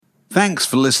Thanks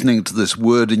for listening to this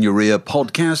Word in Your Ear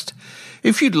podcast.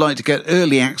 If you'd like to get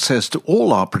early access to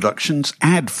all our productions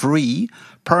ad-free,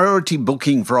 priority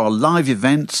booking for our live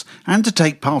events, and to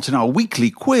take part in our weekly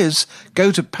quiz,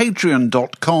 go to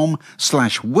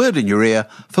patreon.com/wordinyourear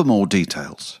for more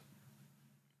details.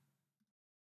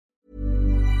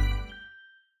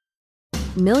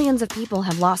 Millions of people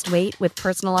have lost weight with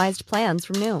personalized plans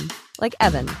from Noom. Like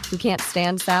Evan, who can't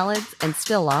stand salads and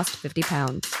still lost 50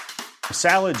 pounds.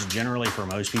 Salads generally for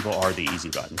most people are the easy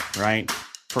button, right?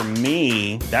 For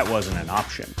me, that wasn't an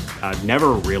option. I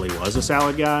never really was a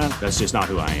salad guy. That's just not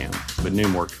who I am. But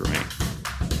Noom worked for me.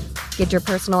 Get your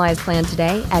personalized plan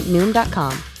today at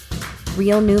Noom.com.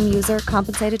 Real Noom user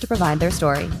compensated to provide their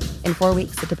story. In 4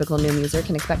 weeks, the typical Noom user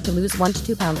can expect to lose 1 to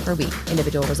 2 pounds per week.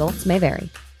 Individual results may vary.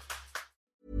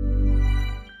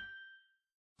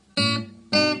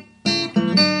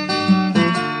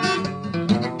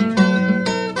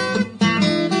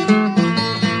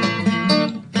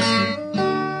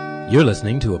 You're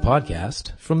listening to a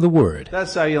podcast from The Word.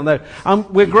 That's how you'll know.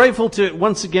 We're grateful to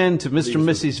once again to Mr. and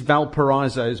Mrs.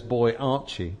 Valparaiso's boy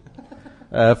Archie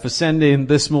for sending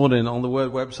this morning on the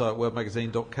Word website,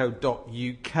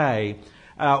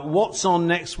 wordmagazine.co.uk. What's on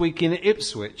next week in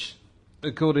Ipswich,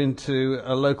 according to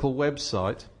a local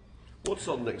website. What's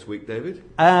on next week, David?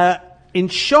 In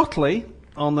Shotley,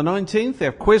 on the 19th, they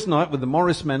have quiz night with the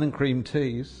Morris Men and cream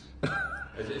teas.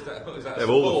 Is that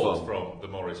support from the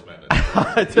Morris Men?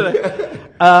 I don't know.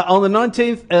 On the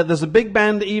 19th, there's a big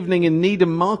band evening in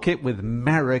Needham Market with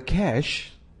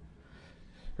Marrakesh.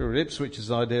 Ipswich's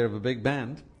idea of a big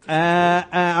band.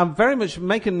 I'm very much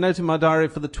making a note in my diary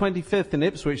for the 25th in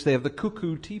Ipswich. They have the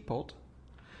Cuckoo Teapot.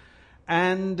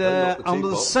 And on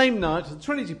the same night, at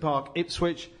Trinity Park,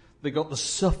 Ipswich, they got the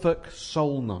Suffolk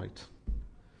Soul Night.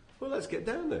 Well, let's get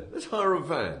down there. Let's hire a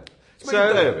van. Make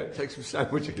a day of it. Take some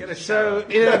sandwiches. Get a shower.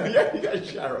 Yeah, you get a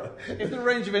shower. If the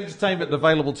range of entertainment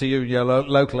available to you in your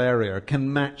local area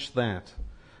can match that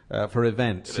for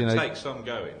events, It takes some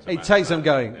going. It takes some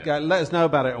going. Yeah. Let us know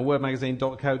about it on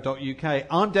wordmagazine.co.uk.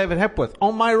 I'm David Hepworth.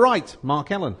 On my right,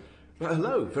 Mark Ellen. Well,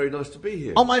 hello, very nice to be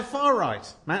here. On my far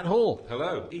right, Matt Hall.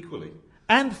 Hello, equally.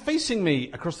 And facing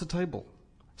me across the table,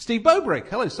 Steve Bobrick.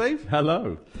 Hello, Steve.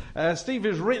 Hello. Steve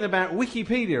has written about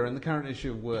Wikipedia in the current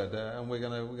issue of Word, and we're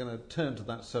going to turn to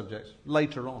that subject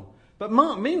later on. But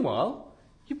Mark, meanwhile,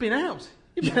 you've been out.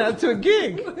 You've been out to a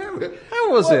gig.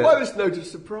 How was it? Why this note of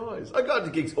surprise? I go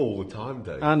to gigs all the time,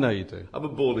 Dave. I know you do. I'm a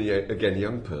born-again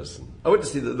young person. I went to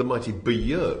see the mighty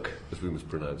Björk, as we must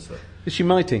pronounce her. Is she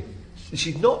mighty?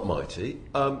 She's not mighty.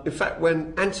 In fact,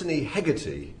 when Anthony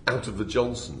Hegarty, out of the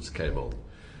Johnsons, came on,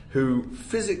 who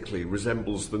physically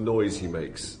resembles the noise he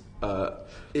makes,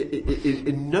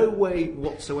 in no way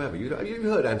whatsoever. You've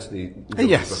heard Anthony?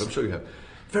 Yes. I'm sure you have.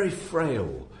 Very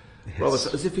frail, yes. Rather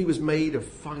as if he was made of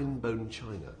fine-bone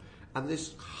china. And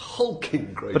this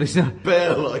hulking, great,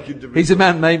 bear-like individual. He's a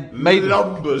man made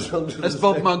lumbers under as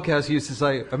Bob Monkhouse used to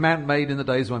say, a man made in the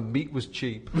days when meat was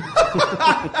cheap. And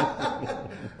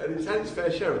he's had his fair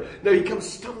share of it. No, he comes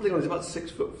stumbling on. He's about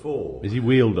 6'4". Is he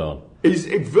wheeled on? He's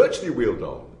virtually wheeled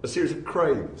on a series of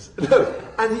cranes. No,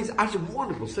 and he's actually a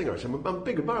wonderful singer. Actually, I'm a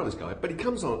big admirer of this guy. But he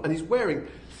comes on and he's wearing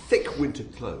thick winter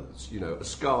clothes. You know, a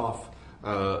scarf,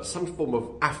 some form of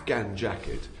Afghan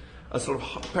jacket, a sort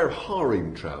of pair of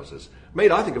harem trousers,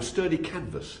 made, I think, of sturdy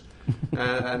canvas,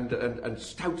 and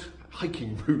stout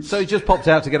hiking boots. So he just popped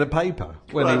out to get a paper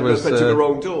when he was to the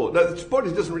wrong door. No, the point,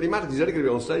 it doesn't really matter. He's only going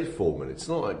to be on stage 4 minutes. It's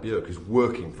not like Björk, who's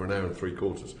working for an hour and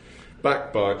 3/4.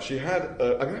 Backed by, she had, I'm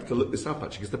going to have to look this up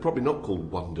actually, because they're probably not called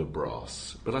Wonder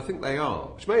Brass, but I think they are,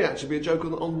 which may actually be a joke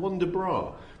on Wonder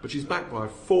Bra. But she's backed by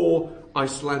 10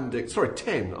 Icelandic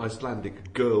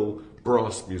girl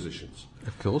brass musicians.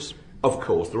 Of course. Of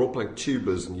course, they're all playing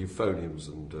tubas and euphoniums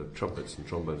and trumpets and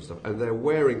trombones and stuff, and they're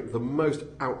wearing the most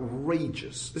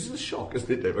outrageous, this is a shock, isn't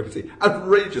it, Dave? I can see,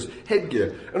 outrageous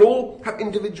headgear, and all have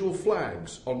individual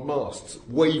flags on masts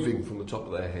waving from the top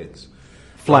of their heads.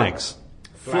 Flags.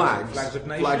 Flags of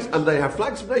nations? And they have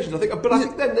flags of nations, I think, but I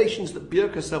think they're nations that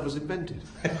Björk herself has invented.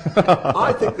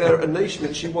 I think they're a nation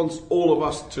that she wants all of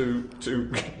us to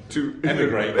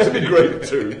emigrate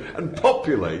to and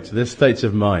populate. The states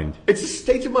of mind. It's a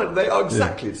state of mind. They are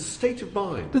exactly. Yeah. It's a state of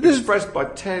mind expressed by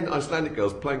 10 Icelandic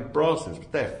girls playing brass instruments.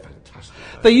 They're fantastic.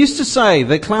 They used to say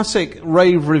the classic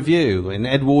rave review in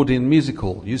Edwardian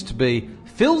musical used to be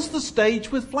fills the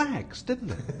stage with flags, didn't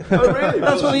they? Oh, really?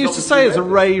 That's what they used to say as a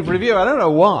rave review. I don't know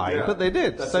why, but they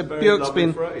did. That's so a very Björk's lovely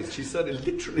been phrase. She certainly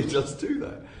literally does do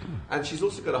that. And she's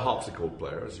also got a harpsichord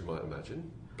player, as you might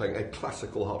imagine, playing a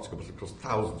classical harpsichord that costs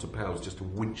thousands of pounds just to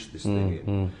winch this thing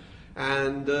in.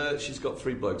 And she's got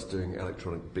 3 blokes doing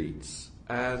electronic beats.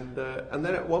 and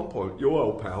then at one point, your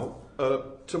old pal,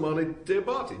 Tumani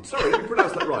Diabati. Sorry, I didn't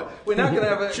pronounce that right. We're now going to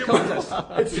have a contest.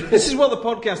 This is what the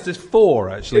podcast is for,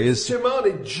 actually. It's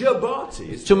Tumani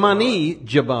Diabati. Tumani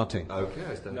Diabati. Okay,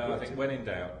 I stand No, I think when in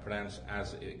doubt, pronounce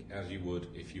as you would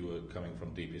if you were coming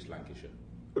from deepest Lancashire.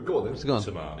 Go on then. It's gone.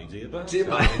 Tumani Diabati.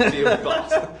 Tumani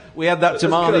Diabati. We had that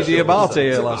Tumani Diabati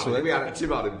here last week. We had a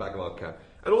Tumani in the back of our cab.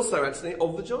 And also, Anthony,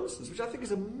 of the Johnsons, which I think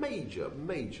is a major,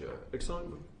 major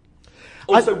excitement.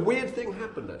 Also, weird thing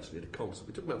happened, actually, at a concert.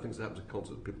 We're talking about things that happen at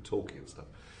concerts, people talking and stuff.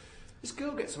 This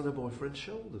girl gets on her boyfriend's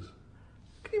shoulders.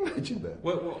 Can you imagine that?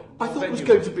 I thought it was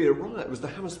going to be a riot. It was the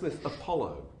Hammersmith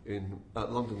Apollo in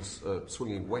London's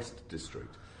swinging West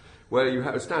District, where you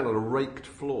had to stand on a raked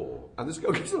floor, and this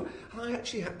girl gets on. And I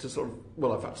actually had to sort of,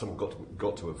 well, in fact, someone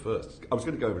got to her first. I was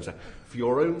going to go over and say, for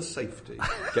your own safety,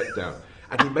 get down.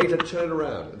 And he made her turn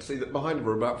around and see that behind her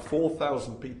were about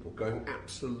 4,000 people going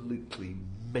absolutely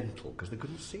mental because they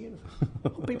couldn't see anything.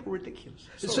 People were ridiculous.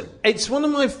 It's one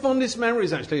of my fondest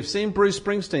memories, actually, of seeing Bruce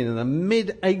Springsteen in the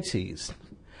mid-'80s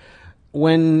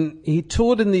when he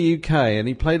toured in the UK and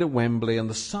he played at Wembley and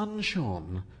the sun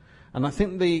shone. And I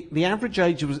think the average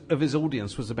age of his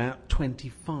audience was about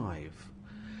 25.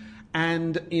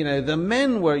 And, you know, the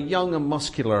men were young and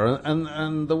muscular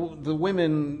and the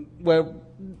women were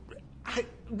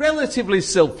relatively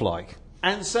sylph-like.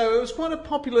 And so it was quite a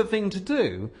popular thing to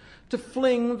do, to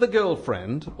fling the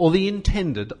girlfriend, or the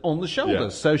intended, on the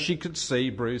shoulders so she could see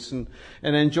Bruce and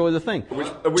enjoy the thing.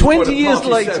 20 years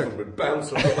later... would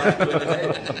bounce off the back of the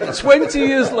head. 20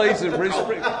 years later, Bruce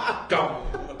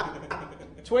Springsteen...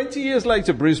 20 years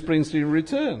later, Bruce Springsteen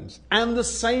returns, and the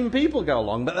same people go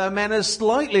along, but the men are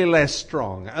slightly less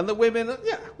strong, and the women are,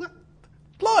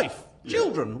 life,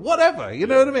 children, whatever, you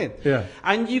know what I mean? Yeah.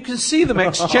 And you can see them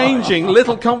exchanging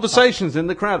little conversations in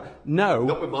the crowd. No.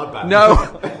 Not with my band.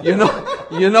 No, you're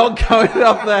not going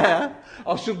up there.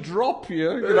 I shall drop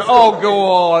you. You know, oh, go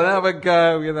on, have a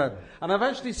go, you know. And I've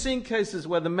actually seen cases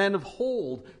where the men have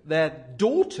hauled their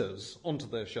daughters onto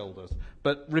their shoulders,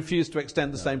 but refused to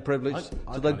extend the same privilege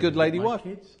to their good lady wife.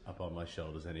 Kids up on my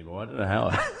shoulders anymore. I don't know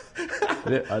how.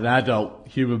 An adult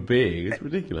human being. It's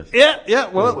ridiculous. Yeah.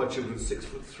 Well, my children's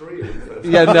 6'3".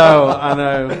 yeah, no,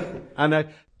 I know.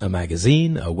 A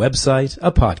magazine, a website,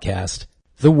 a podcast.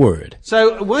 The Word.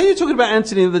 So, while you're talking about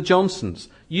Anthony and the Johnsons,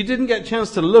 you didn't get a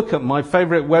chance to look at my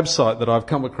favourite website that I've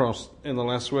come across in the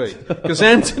last week, because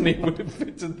Anthony would have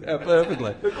fitted there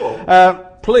perfectly.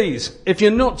 Please, if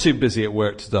you're not too busy at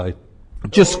work today,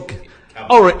 just,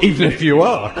 or even if you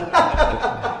are,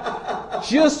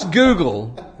 just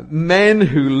Google men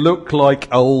who look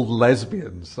like old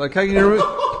lesbians. Okay,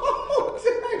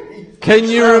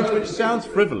 Which sounds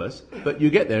frivolous, but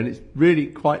you get there and it's really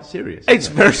quite serious. It's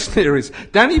very serious.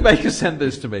 Danny Baker sent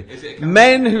this to me.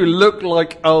 Men who look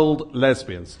like old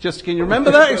lesbians. Just, can you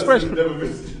remember that expression?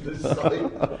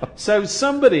 So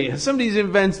somebody's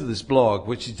invented this blog,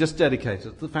 which is just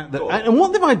dedicated to the fact that, and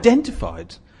what they've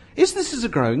identified is this is a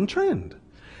growing trend,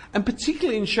 and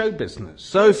particularly in show business.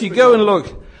 So if you go and look,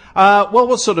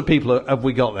 what sort of people have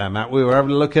we got there, Matt? We were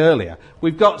having a look earlier.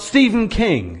 We've got Stephen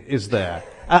King is there.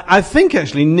 I think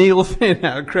actually Neil Finn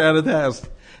out of Crowded House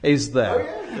is there.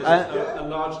 A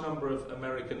large number of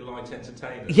American light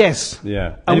entertainers. Yes.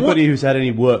 Yeah. Anybody who's had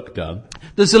any work done.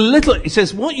 There's a little, it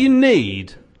says, what you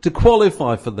need to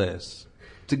qualify for this,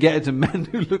 to get into men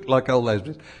who look like old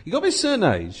lesbians, you've got to be a certain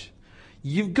age,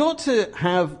 you've got to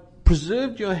have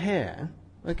preserved your hair,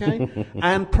 okay,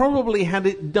 and probably had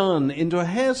it done into a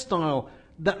hairstyle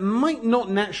that might not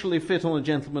naturally fit on a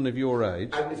gentleman of your age.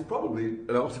 And it's probably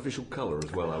an artificial colour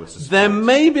as well, I would suspect. There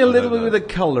may be a little bit of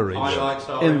colourage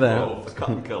in there. A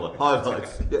cut colour.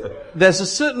 Highlights. Yeah. There's a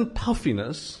certain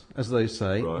puffiness, as they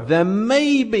say. Right. There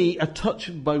may be a touch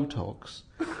of Botox.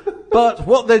 But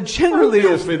what there generally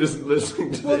is... isn't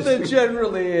listening to what this. there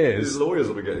generally His lawyers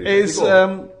will be getting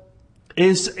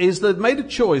is they've made a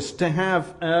choice to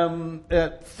have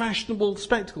fashionable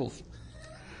spectacles.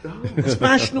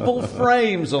 Fashionable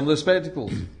frames on the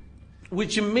spectacals,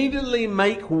 which immediately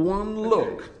make one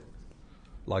look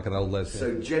like an old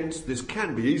lesbian. So, gents, this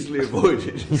can be easily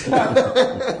avoided.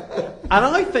 And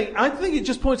I think it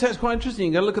just points out it's quite interesting.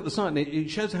 You go look at the site, and it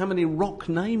shows how many rock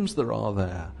names there are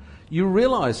there. You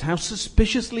realise how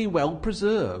suspiciously well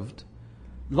preserved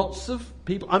lots of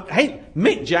people. Hey,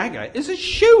 Mick Jagger is a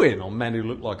shoo-in on men who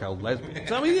look like old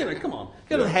lesbians. I mean, come on,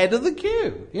 get at the head of the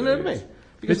queue. You know what I mean?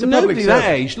 Because nobody that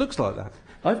age looks like that.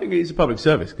 I think it's a public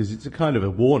service because it's a kind of a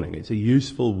warning. It's a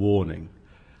useful warning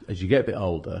as you get a bit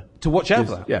older. To watch out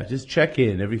for that? Yeah, just check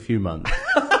in every few months.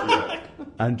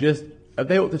 And just,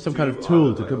 they ought to have some kind of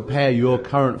tool to compare your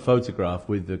current photograph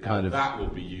with the kind of that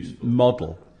would be useful.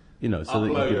 model. you know, so that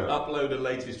you can, Upload a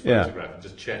latest Yeah. photograph and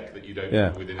just check that you don't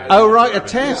Yeah. within. Oh, right, a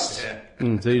test.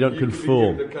 so you don't You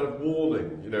conform. can kind of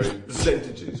warning, you know, in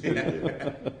percentages, couldn't you?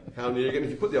 How near you're going, if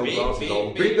you put the old glasses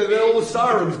on, beep, then all the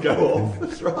sirens go off.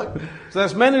 That's right. So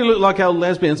that's men who look like old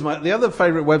lesbians. The other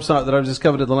favourite website that I've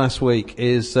discovered in the last week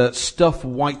is Stuff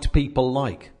White People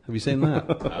Like. Have you seen that?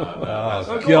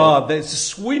 Oh, God, there's a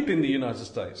sweep in the United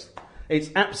States. It's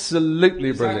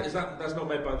absolutely brilliant. That's not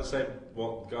made by the same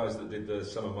guys that did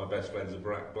Some of My Best Friends Are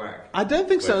Black? I don't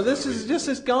think so. This is just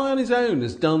this guy on his own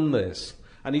has done this.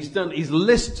 And he's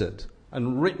listed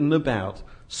and written about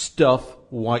stuff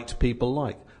white people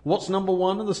like. What's number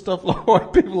one of the stuff like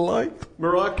white people like?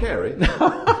 Mariah Carey?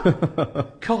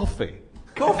 Coffee.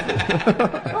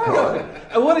 Coffee? All right.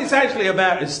 And what it's actually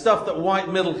about is stuff that white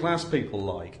middle class people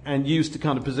like and use to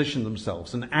kind of position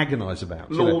themselves and agonise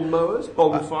about. Lawn mowers?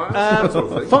 Bonfires? That sort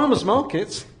of thing. Farmers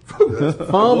markets.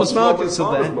 Farmers markets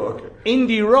are there. Market?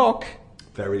 Indie rock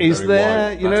is very there.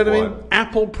 wide. You know That's what I mean? wide.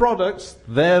 Apple products,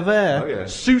 they're there. Oh, yeah.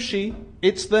 Sushi,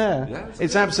 it's there. Yeah,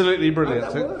 it's absolutely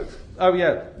brilliant. that works. Oh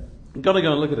yeah, got to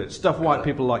go and look at it. Stuff white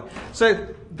people like. So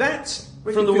that's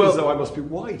from the Feel as world. though I must be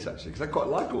white, actually, because I quite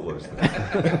like all those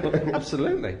things.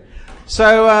 Absolutely.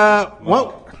 So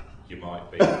well. You might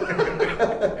be.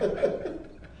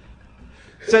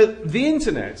 So the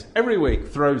internet every week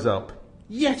throws up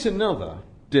yet another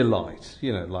delight,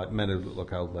 you know, like men who look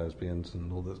like old lesbians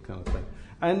and all this kind of thing.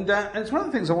 And it's one of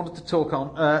the things I wanted to talk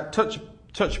on,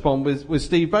 touch upon with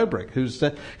Steve Bobrick, who's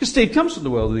because Steve comes from the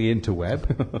world of the interweb.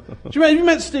 Have you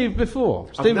met Steve before?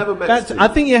 Steve, never met Steve. I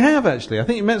think you have actually. I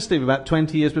think you met Steve about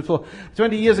 20 years before.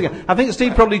 20 years ago. I think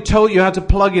Steve probably told you how to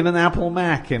plug in an Apple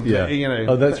Mac. And you know.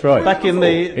 Oh, that's right. Back in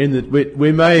the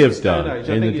we may have Stone done Age,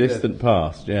 I in the think you did. distant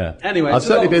past. Yeah. Anyway, I've it's a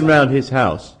certainly long been round his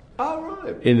house Oh,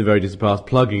 right. in the very distant past,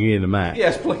 plugging in a Mac.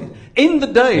 Yes, in the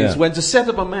days Yeah. when to set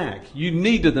up a Mac, you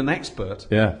needed an expert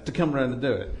Yeah. to come around and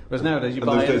do it. Whereas nowadays you And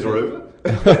buy those days anything. are over?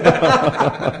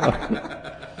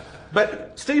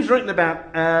 But Steve's written about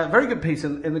a very good piece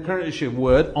in the current issue of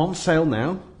Word, on sale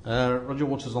now. Roger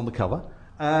Waters on the cover.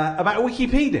 About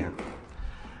Wikipedia.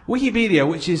 Wikipedia,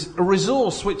 which is a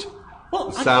resource which... Well,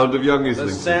 Sound of Young the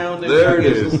Islington. sound of There Young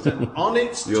it is. Islington. On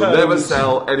its You'll toes. never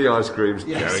sell any ice creams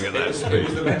Yes. going at that It was speed.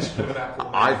 the mention of an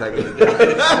Apple. I think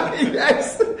it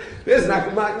yes. There's an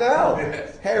Apple Mac now.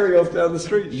 Harry off down the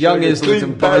street. Young showing a Islington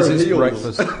clean pair buys of its heels.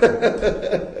 breakfast.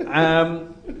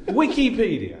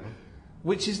 Wikipedia,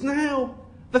 which is now...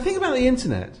 The thing about the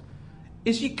internet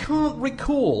is you can't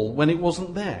recall when it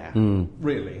wasn't there,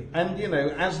 really. And, you know,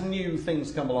 as new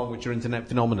things come along, which are internet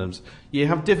phenomenons, you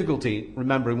have difficulty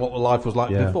remembering what life was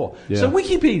like Yeah, before. yeah. So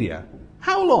Wikipedia,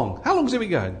 how long? How long's it been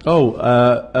going? Oh,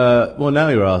 well, now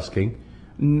you're asking.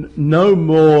 No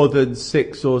more than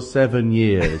 6 or 7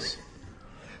 years.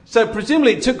 So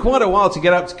presumably it took quite a while to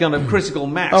get up to kind of critical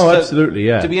mass. Oh, to- absolutely,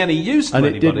 yeah. To be any use to And it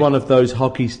anybody. did one of those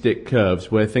hockey stick curves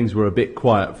where things were a bit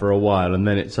quiet for a while and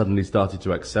then it suddenly started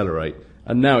to accelerate.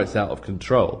 And now it's out of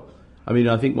control. I mean,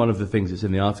 I think one of the things that's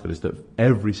in the article is that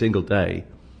every single day,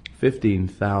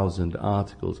 15,000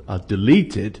 articles are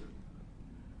deleted,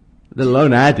 let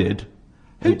alone added.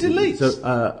 Who deletes?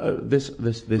 So this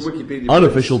Wikipedia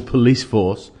unofficial police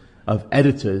force of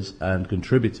editors and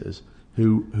contributors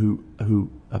who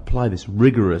apply this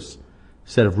rigorous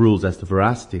set of rules as to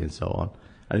veracity and so on.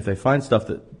 And if they find stuff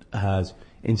that has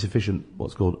insufficient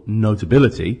what's called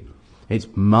notability, it's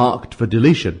marked for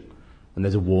deletion, and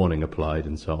there's a warning applied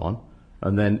and so on.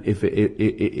 And then if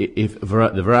the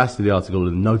veracity of the article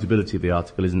and the notability of the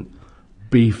article isn't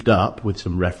beefed up with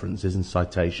some references and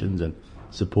citations and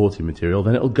supporting material,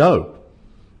 then it'll go.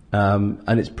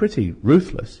 And it's pretty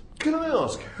ruthless. Can I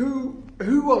ask, who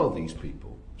are these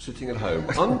people sitting at home,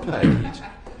 unpaid,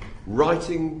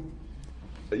 writing,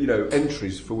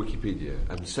 entries for Wikipedia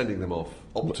and sending them off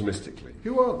optimistically?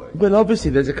 Who are they? Well,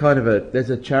 obviously, there's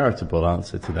a charitable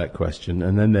answer to that question,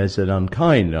 and then there's an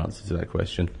unkind answer to that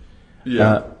question.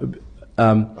 Yeah.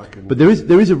 But there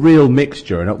is a real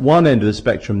mixture, and at one end of the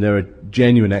spectrum, there are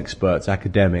genuine experts,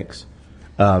 academics,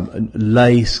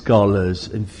 lay scholars,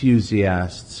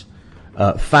 enthusiasts,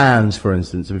 fans, for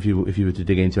instance. If you were to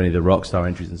dig into any of the Rockstar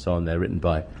entries and so on, they're written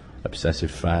by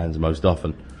obsessive fans most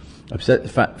often.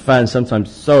 Fans sometimes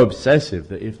so obsessive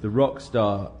that if the rock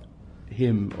star,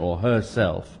 him or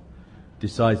herself,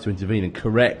 decides to intervene and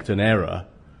correct an error,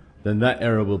 then that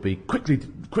error will be quickly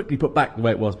put back the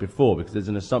way it was before, because there's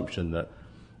an assumption that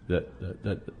the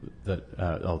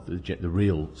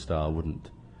real star wouldn't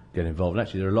get involved. And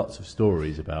actually, there are lots of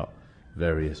stories about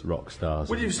various rock stars.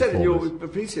 Well, and you said in your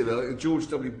performers. piece here that George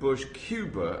W. Bush,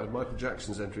 Cuba, and Michael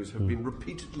Jackson's entries have been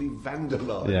repeatedly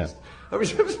vandalised. Yeah. I mean,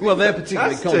 Well, they're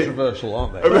particularly fantastic. controversial,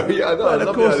 aren't they? Yeah, I know. I Well, love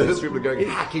of course the idea it's- that people are going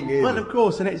hacking in. Well, of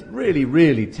course, and it's really,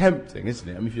 really tempting, isn't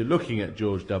it? I mean, if you're looking at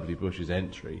George W. Bush's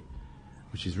entry,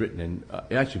 which is written in,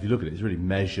 actually, if you look at it, it's really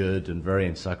measured and very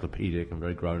encyclopedic and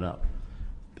very grown up.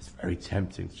 It's very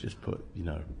tempting to just put,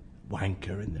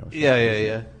 wanker in there. Or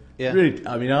something. Yeah. Really,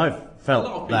 I mean, I've A lot felt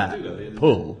of people that do that.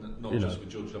 pull. Not just with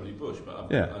George W. Bush, but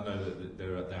Yeah. I know that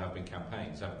there have been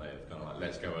campaigns, haven't they? Of kind of like,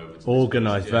 let's go over to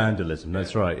Organised this place, yeah. vandalism,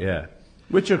 that's right, yeah.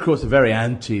 Which, of course, are very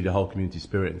anti the whole community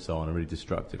spirit and so on, and really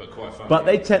destructive. But quite funny.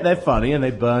 But they're funny, and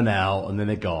they burn out, and then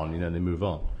they're gone, and they move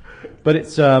on. But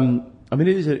it's,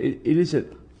 it is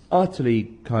an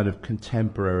utterly kind of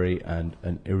contemporary and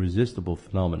an irresistible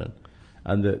phenomenon.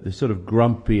 And the sort of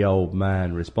grumpy old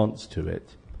man response to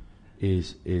it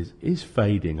is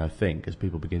fading, I think, as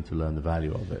people begin to learn the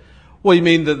value of it. Well, you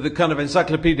mean the kind of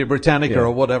Encyclopedia Britannica Yeah.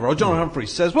 or whatever, or John Humphrey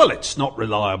says, well, it's not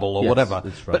reliable or Yes, whatever.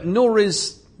 that's right. But nor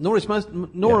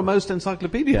are most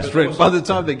encyclopedias Yeah. written by the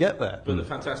time they get there. But the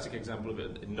fantastic example of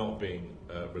it not being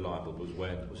reliable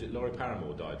was it Laurie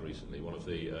Paramore died recently? One of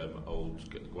the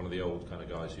old kind of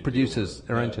guys who Producers,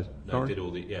 did all arrangers. Laurie? did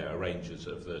all the arrangers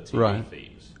of the TV Right.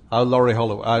 themes. Oh, Laurie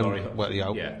Holloway. Laurie- Well,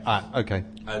 yeah. yeah. Okay.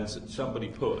 And somebody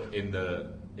put in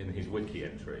his wiki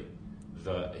entry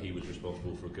that he was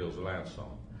responsible for a Girls Aloud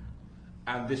song.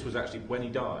 And this was actually, when he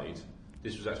died,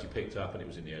 this was actually picked up and it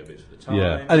was in the obits for the time.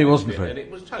 Yeah. And it wasn't true. And it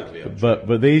was totally untrue.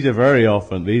 But these are very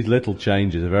often, these little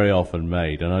changes are very often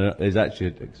made, and I know this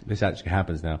actually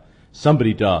happens now.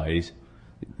 Somebody dies,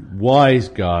 wise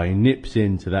guy nips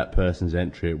into that person's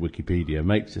entry at Wikipedia,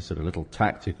 makes a sort of little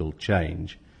tactical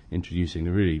change, introducing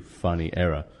a really funny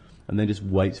error, and then just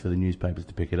waits for the newspapers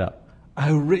to pick it up.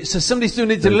 Oh, so somebody's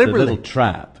doing it It's a deliberately. little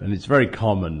trap, and it's very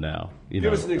common now. Give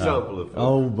us an example of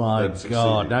Oh my them God!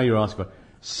 succeeding. Now you're asking.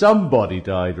 Somebody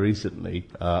died recently.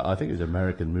 I think it was an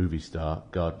American movie star.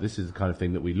 God, this is the kind of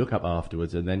thing that we look up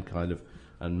afterwards, and then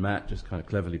and Matt just kind of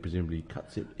cleverly, presumably,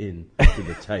 cuts it in to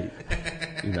the tape.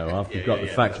 After you've got the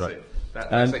facts that's right. it.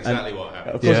 That's exactly what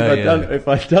happened. Of course, if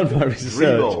I'd done my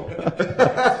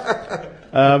research,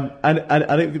 and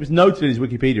I think it was noted in his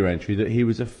Wikipedia entry that he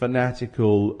was a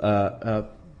fanatical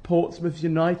Portsmouth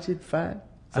United fan.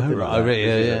 Something like that.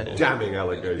 Yeah. Damning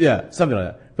allegation. Yeah, something like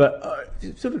that. But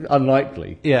it's sort of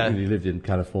unlikely. Yeah. He lived in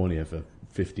California for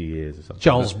 50 years or something.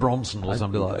 Charles But, Bronson or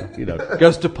something like that. you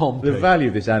Goes to Pompeii. the value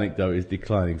of this anecdote is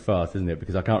declining fast, isn't it?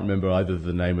 Because I can't remember either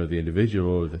the name of the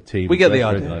individual or the team. We get the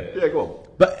or idea. anything like Yeah, go on.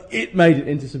 But it made it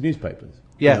into some newspapers.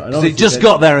 Yeah, and because it obviously just then-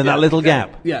 got there in that little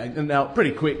gap. Yeah, and now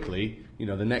pretty quickly,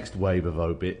 the next wave of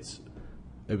obits,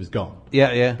 it was gone.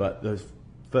 Yeah. But those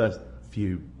first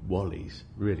few Wallies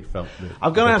really felt the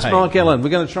I'm going to the ask pain. Mark Ellen. We're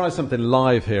going to try something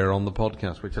live here on the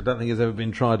podcast, which I don't think has ever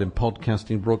been tried in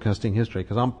broadcasting history,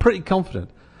 because I'm pretty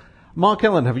confident. Mark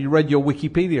Ellen, have you read your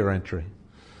Wikipedia entry?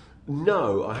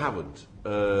 No, I haven't.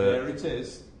 There it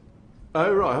is.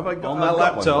 Oh, right. Have I got On I've that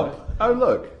got one, laptop. have I? Oh,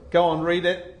 look. Go on, read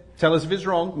it. Tell us if it's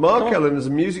wrong. Mark Go on. Ellen is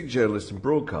a music journalist and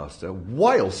broadcaster.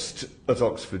 Whilst at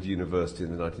Oxford University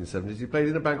in the 1970s, he played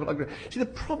in a band called... See, the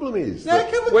problem is Yeah,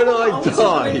 that come on, when come on, I tell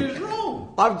us if it was die...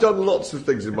 wrong. I've done lots of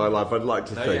things in my life I'd like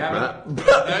to No, think, you Matt. haven't. But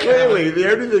No, you clearly, haven't.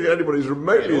 the only thing anybody's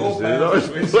remotely It all interested in, I was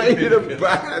bears playing in a significance.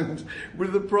 band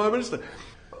with the Prime Minister.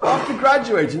 After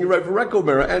graduating, he wrote for Record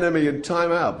Mirror, NME and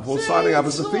Time Out before See, signing up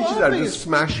as the so features I editor think of it's-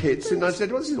 Smash Hits in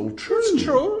 1971. This is all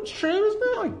true. It's true, isn't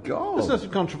it? My God. There's nothing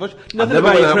controversial. I've Nothing never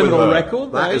about went your out with criminal her.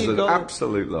 record. That There is you an go.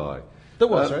 absolute lie. There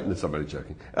was, right? No, somebody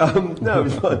joking. No, it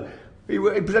was fine. He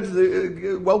presented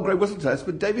the Well Grey Whistle Test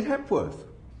with David Hepworth.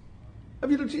 Have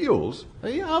you looked at yours?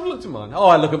 Yeah, I've looked at mine. Oh,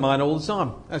 I look at mine all the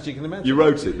time, as you can imagine. You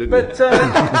wrote it, didn't But you?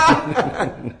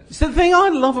 so the thing I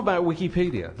love about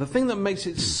Wikipedia, the thing that makes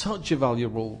it such a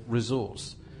valuable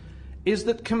resource, is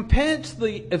that compared to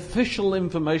the official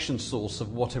information source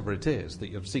of whatever it is that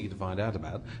you're seeking to find out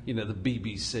about, the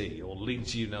BBC or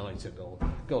Leeds United or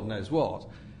God knows what,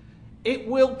 it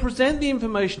will present the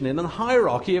information in a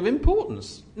hierarchy of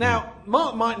importance. Now,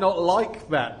 Mark might not like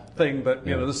that thing that,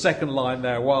 the second line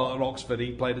there, while at Oxford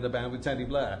he played in a band with Teddy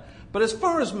Blair. But as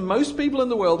far as most people in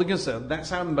the world are concerned,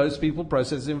 that's how most people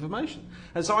process information.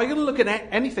 And so I'm going to look at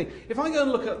anything. If I go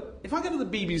to the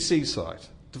BBC site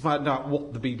to find out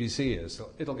what the BBC is,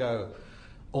 it'll go,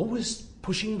 always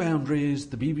pushing boundaries.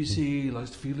 The BBC likes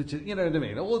to feel it. You know what I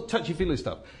mean? All the touchy-feely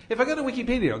stuff. If I go to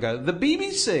Wikipedia, I'll go, the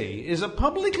BBC is a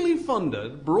publicly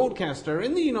funded broadcaster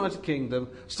in the United Kingdom,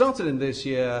 started in this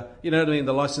year. You know what I mean?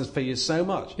 The license fee is so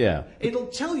much. Yeah. It'll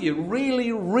tell you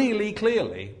really, really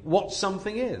clearly what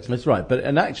something is. That's right.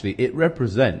 And actually, it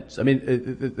represents. I mean,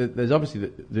 there's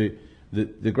obviously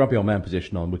the grumpy old man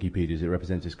position on Wikipedia is it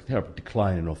represents this terrible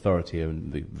decline in authority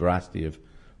and the veracity of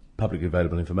publicly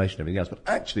available information and everything else, but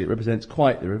actually it represents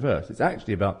quite the reverse. It's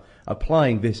actually about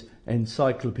applying this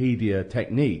encyclopedia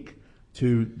technique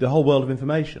to the whole world of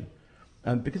information.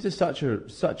 And because there's such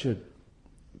a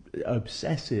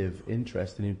obsessive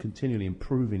interest in continually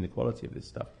improving the quality of this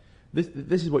stuff,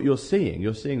 this is what you're seeing.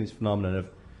 You're seeing this phenomenon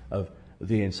of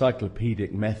the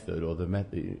encyclopedic method, or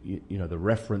the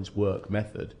reference work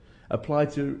method,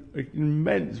 applied to an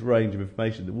immense range of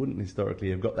information that wouldn't historically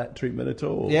have got that treatment at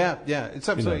all. Yeah, it's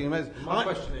absolutely amazing. My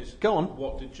question is, go on.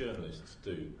 What did journalists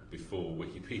do before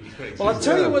Wikipedia existed? Well, I'll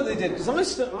tell you what they did, because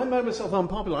I made myself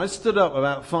unpopular. I stood up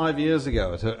about 5 years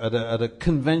ago at a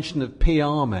convention of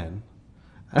PR men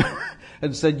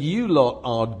and said, you lot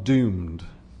are doomed,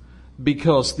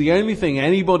 because the only thing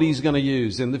anybody's going to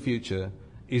use in the future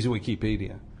is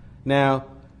Wikipedia. Now,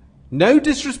 no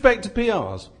disrespect to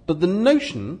PRs, but the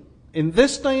notion in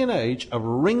this day and age of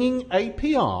ringing a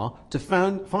PR to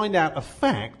find out a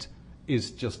fact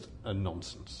is just a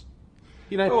nonsense.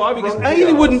 You know, because A,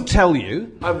 they wouldn't tell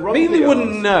you, B, they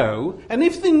wouldn't know, and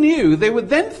if they knew, they would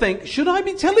then think, should I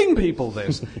be telling people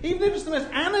this? Even if it's the most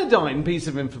anodyne piece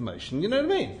of information, you know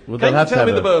what I mean? Well, Can you tell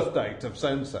me the birth date of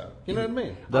so-and-so? You know what I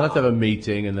mean? They'll have to have a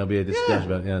meeting and there'll be a discussion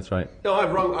about it. Yeah, that's right. No,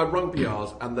 I've rung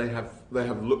PRs and they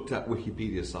have looked at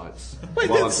Wikipedia sites. Wait,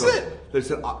 that's it? They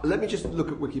said, let me just look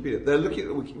at Wikipedia. They're looking at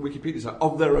the Wikipedia site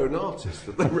of their own artist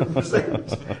that they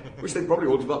represent, which they probably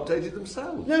ought to have updated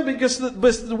themselves. No, because the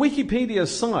Wikipedia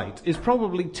site is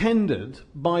probably tended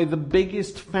by the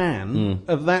biggest fan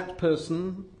of that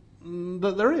person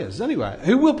that there is, anyway,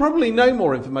 who will probably know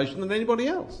more information than anybody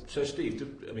else. So, Steve,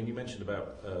 you mentioned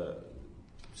about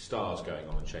stars going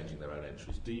on and changing their own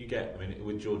entries. Do you get,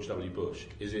 with George W. Bush,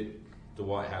 is it the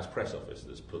White House press office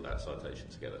that's put that citation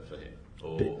together for him?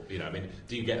 Or,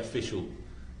 do you get official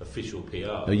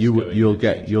PR?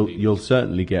 You'll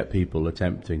certainly get people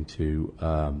attempting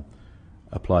to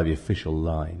apply the official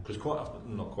line. Because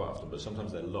not quite often, but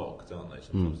sometimes they're locked, aren't they?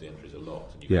 Sometimes the entries are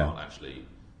locked and you can't actually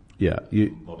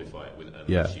modify it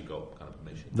unless you've got kind of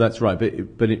permission. That's right,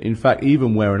 but in fact,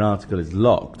 even where an article is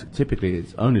locked, typically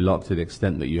it's only locked to the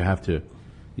extent that you have to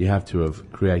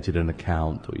have created an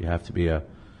account, or you have to be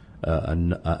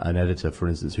an editor, for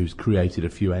instance, who's created a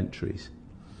few entries.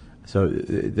 So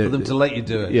for them to let you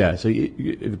do it. Yeah, so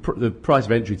the price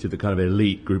of entry to the kind of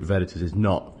elite group of editors is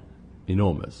not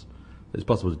enormous. It's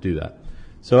possible to do that.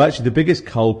 So actually, the biggest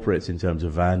culprits in terms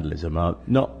of vandalism are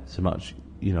not so much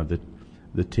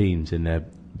the teens in their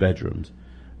bedrooms,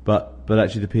 but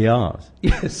actually the PRs.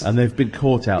 Yes, and they've been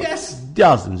caught out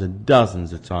dozens and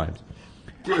dozens of times.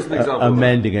 Give us an example.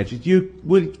 Amending entries. You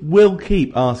will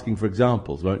keep asking for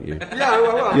examples, won't you?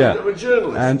 I'm a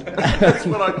journalist. And that's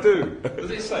what I do.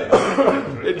 Does it say?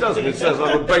 It doesn't. It says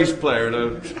I'm a bass player in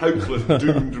a hopeless,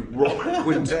 doomed rock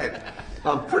quintet.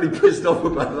 I'm pretty pissed off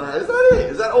about that. Is that it?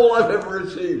 Is that all I've ever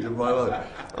achieved in my life?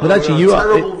 But actually, you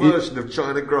are a terrible version of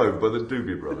China Grove by the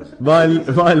Doobie Brothers. My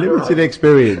limited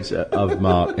experience of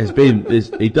Mark has been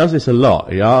he does this a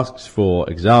lot. He asks for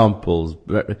examples,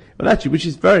 but actually,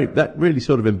 that really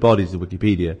sort of embodies the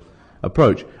Wikipedia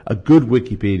approach. A good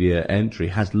Wikipedia entry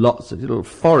has lots of little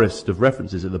forest of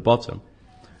references at the bottom,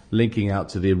 linking out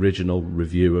to the original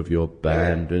review of your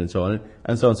band and so on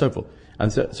and so forth.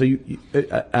 And so you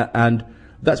and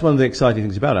that's one of the exciting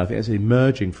things about it. I think it's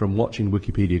emerging from watching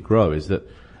Wikipedia grow is that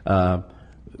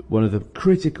one of the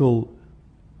critical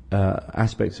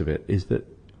aspects of it is that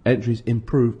entries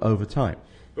improve over time.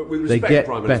 But with respect,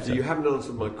 Prime Minister, you haven't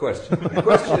answered my question. The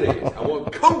question is, I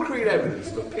want concrete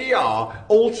evidence of PR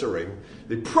altering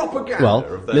the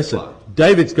propaganda of their club.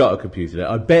 David's got a computer there.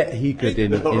 I bet he could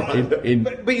in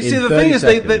But you see, the thing is,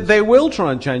 they will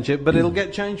try and change it, but it'll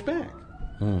get changed back.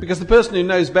 Because the person who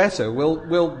knows better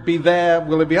will be there,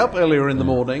 will be up earlier in the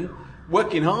morning,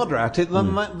 working harder at it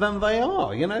than they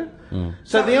are, you know?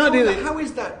 So the idea that... How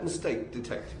is that mistake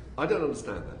detected? I don't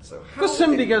understand that. So because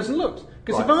somebody goes and looks.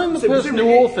 Because if I'm the person who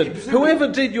authored, whoever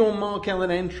did your Mark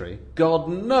Ellen entry, God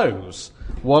knows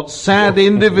what sad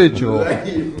individual,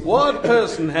 what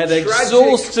person had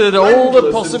exhausted all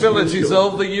the possibilities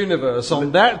of the universe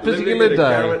on that particular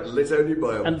day, lit only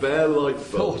by a bare light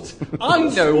thought, I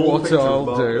know what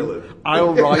I'll do.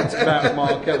 I'll write about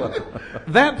Mark Ellen.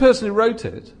 That person who wrote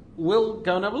it will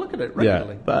go and have a look at it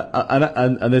regularly. Yeah, but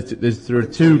and there are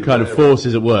two kind of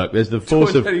forces at work. There's the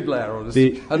force of Tony Blair on and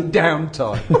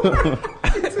downtime.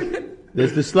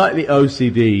 There's the slightly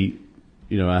OCD,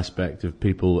 aspect of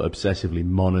people obsessively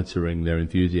monitoring their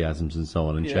enthusiasms and so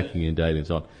on and checking in daily and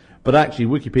so on. But actually,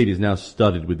 Wikipedia is now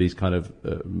studied with these kind of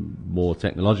more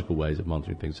technological ways of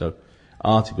monitoring things. So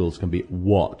articles can be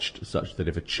watched such that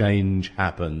if a change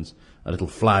happens, a little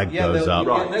flag goes up,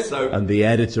 and the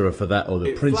editor for that, or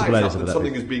the principal editor for that,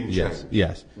 something is being changed.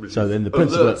 Yes. So then the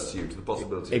principal alerts you to the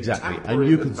possibility. Exactly, and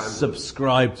you can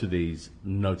subscribe to these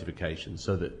notifications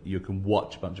so that you can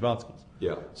watch a bunch of articles.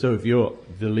 Yeah. So if you're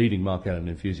the leading Mark Allen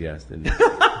enthusiast in the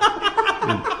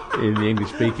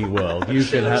English-speaking world, you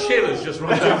can have. Schiller's just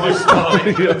run down my spine.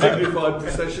 Dignified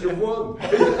procession of one.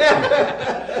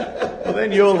 Well,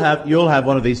 then you'll have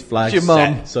one of these flags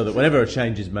set so that whenever a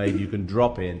change is made, you can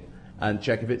drop in and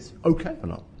check if it's okay or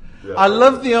not. Yeah. I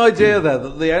love the idea there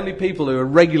that the only people who are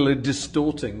regularly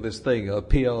distorting this thing are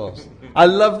PRs. I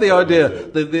love the idea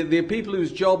that the people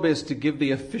whose job is to give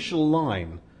the official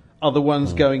line are the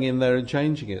ones going in there and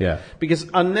changing it. Yeah. Because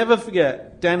I'll never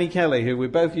forget Danny Kelly, who we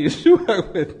both used to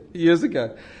work with years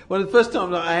ago. Well, the first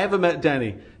time I ever met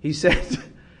Danny, he said,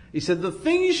 the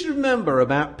thing you should remember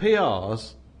about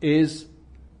PRs is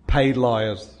paid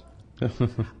liars.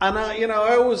 And I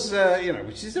always,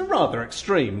 which is a rather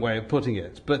extreme way of putting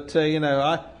it, but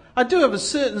I do have a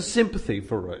certain sympathy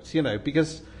for it,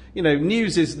 because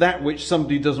news is that which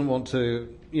somebody doesn't want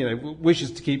to,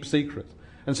 wishes to keep secret.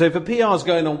 And so if a PR is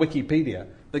going on Wikipedia,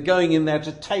 they're going in there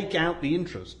to take out the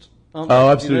interest. Oh,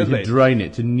 absolutely, to drain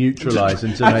it, to neutralise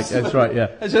and to make. That's right, yeah.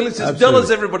 And so it's as dull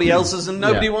as everybody else's, and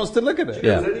nobody wants to look at it.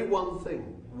 There's only one thing.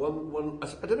 One. I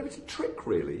don't know if it's a trick,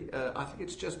 really. I think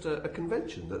it's just a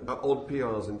convention that odd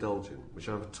PRs indulge in, which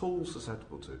I'm at all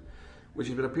susceptible to. Which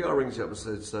is when a PR rings you up and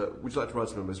says, "Would you like to write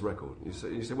something on this record?" And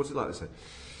you say, "What's it like?" They say,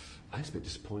 "It's a bit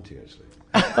disappointing, actually."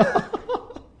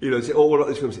 Say, "Oh, what about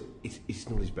this film?" It's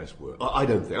not his best work. I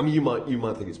don't think. I mean, you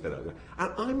might think it's better.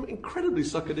 And I'm incredibly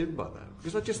suckered in by that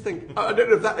because I just think I don't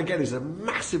know if that again is a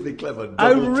massively clever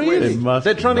double really? twist.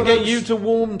 They're trying to get you to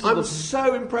warm to I'm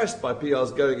so impressed by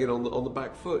PRs going in on the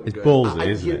back foot. It's ballsy,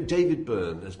 isn't it? David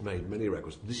Byrne has made many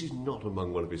records. This is not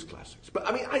among one of his classics. But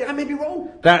I mean, I may be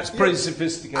wrong. That's pretty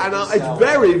sophisticated. And it's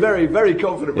very, very, very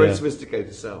confident, very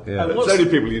sophisticated sell. Yeah. It's only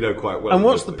people you know quite well. And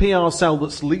what's the PR sell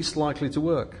that's least likely to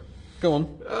work? Go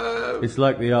on. It's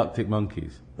like the Arctic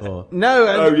Monkeys. Or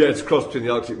No. It's a cross between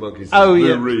the Arctic Monkeys and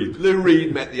Lou Reed. Lou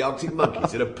Reed met the Arctic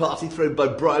Monkeys at a party thrown by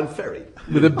Brian Ferry.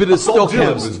 With a bit of Bob stock Dylan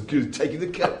house. was taking the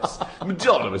coats.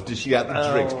 Madonna was dishing out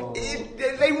the drinks.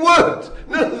 They weren't.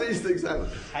 None of these things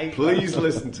happened. Please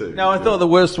listen to. No, I thought the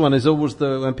worst one is always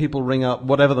when people ring up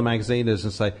whatever the magazine is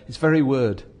and say, it's very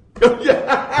word.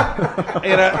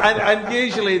 And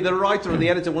usually the writer or the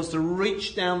editor wants to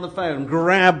reach down the phone,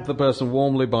 grab the person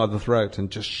warmly by the throat,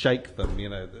 and just shake them.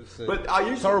 But I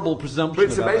usually, horrible presumption. But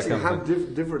it's amazing how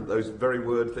different those very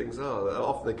word things are.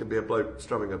 Often they can be a bloke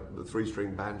strumming a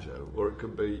 3-string banjo, or it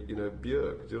could be Björk.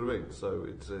 Do you know what I mean? So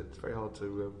it's very hard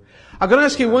to. I've got to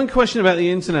ask you one question about the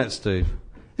internet, Steve.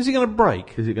 Is it going to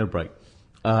break? Is it going to break?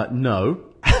 No.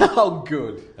 Oh,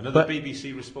 good. Another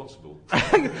BBC responsible.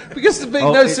 Because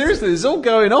seriously, it's all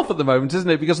going off at the moment, isn't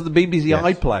it? Because of the BBC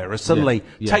iPlayer has suddenly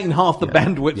taken half the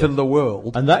bandwidth in the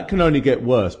world. And that can only get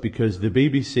worse because the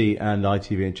BBC and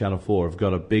ITV and Channel 4 have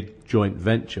got a big joint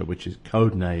venture which is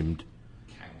codenamed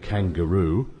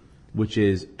Kangaroo, which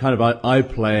is kind of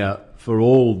iPlayer for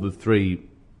all three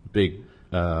of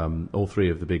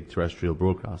the big terrestrial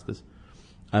broadcasters.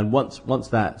 And once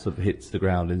that sort of hits the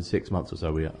ground in 6 months or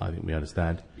so, I think we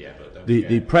understand. Yeah, but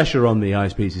the pressure on the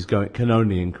ISPs can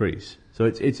only increase. So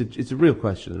it's a real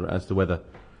question as to whether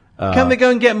can they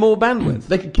go and get more bandwidth?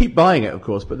 They can keep buying it, of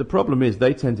course, but the problem is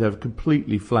they tend to have a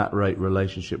completely flat rate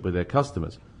relationship with their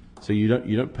customers. So you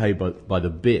don't pay by the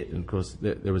bit. And of course,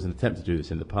 there was an attempt to do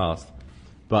this in the past,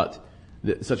 but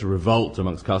such a revolt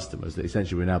amongst customers that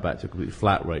essentially we're now back to a completely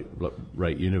flat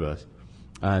rate universe,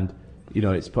 and.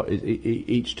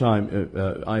 Each time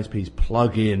ISPs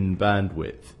plug in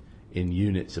bandwidth in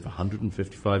units of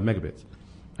 155 megabits,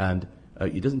 and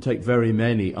it doesn't take very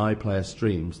many iPlayer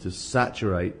streams to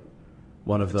saturate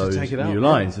one of those new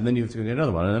lines, and then you have to go get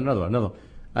another one, and another one,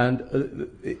 and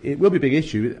it will be a big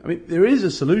issue. I mean, there is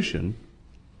a solution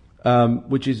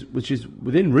which is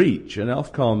within reach, and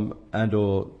Ofcom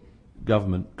and/or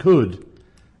government could,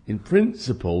 in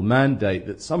principle, mandate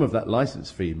that some of that license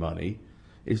fee money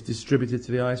is distributed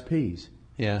to the ISPs,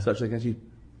 such that they can actually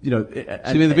So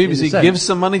you mean the BBC gives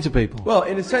some money to people? Well,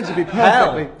 in a sense, it'd be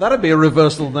perfectly... That'd be a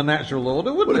reversal of the natural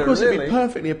order, wouldn't Well, of course, it, really? it'd be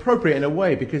perfectly appropriate in a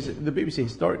way, because the BBC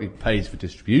historically pays for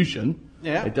distribution.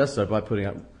 Yeah. It does so by putting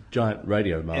up giant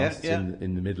radio masts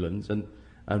in the Midlands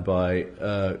and by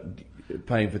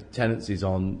paying for tenancies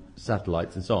on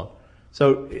satellites and so on.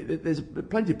 So there's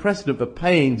plenty of precedent for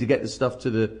paying to get the stuff to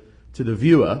the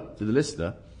viewer, to the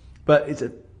listener, but it's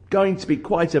going to be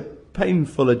quite a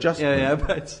painful adjustment. Yeah,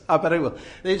 I bet it will.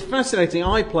 It's fascinating.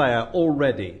 iPlayer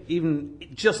already, even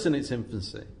just in its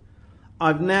infancy,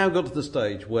 I've now got to the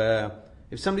stage where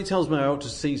if somebody tells me I ought to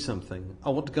see something, I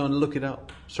want to go and look it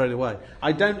up straight away.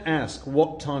 I don't ask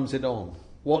what time's it on,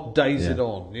 what day's it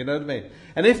on, you know what I mean?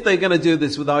 And if they're going to do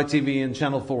this with ITV and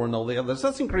Channel 4 and all the others,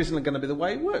 that's increasingly going to be the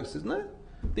way it works, isn't it?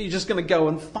 That you're just going to go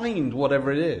and find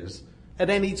whatever it is at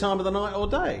any time of the night or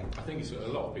day. I think it's a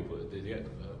lot of people.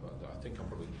 I think I'm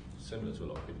probably similar to a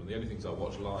lot of people. The only things I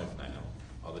watch live now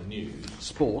are the news,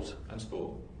 sport,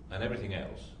 and everything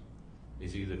else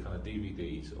is either kind of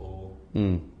DVDs or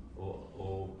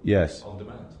yes, on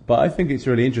demand. But I think it's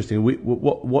really interesting.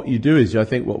 What you do is, I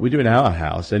think what we do in our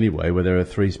house anyway, where there are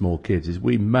 3 small kids, is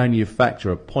we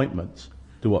manufacture appointments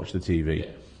to watch the TV,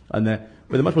 and they're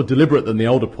much more deliberate than the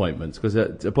old appointments, because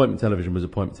appointment television was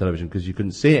appointment television because you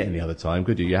couldn't see it any other time,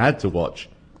 could you? You had to watch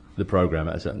the programme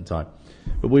at a certain time.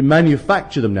 But we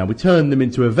manufacture them now. We turn them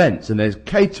into events, and there's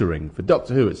catering for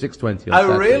Doctor Who at 6:20 on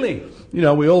Saturday. Really? You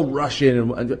know, we all rush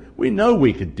in, and we know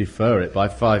we could defer it by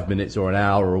 5 minutes or an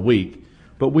hour or a week,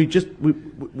 but we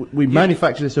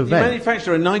manufacture this event. You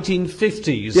manufacture a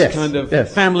 1950s kind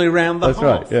of family round the That's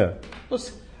hearth. right, yeah.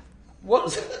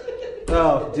 What's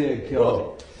oh, dear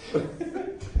God.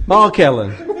 Mark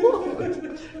Ellen.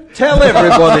 Tell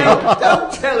everybody.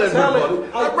 Don't tell everybody.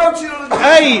 I wrote it on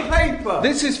a paper.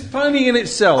 This is funny in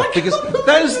itself, because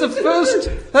that is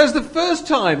the first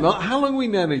time. How long have we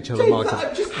known each other, Mark?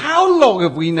 How long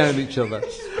have we known each other?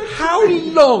 How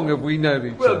long have we known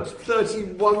each other? Well,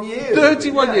 31 years.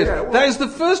 31 years. Yeah, well, that is the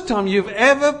first time you've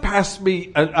ever passed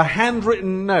me a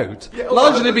handwritten note,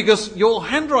 largely because your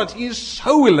handwriting is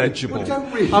so illegible. Well,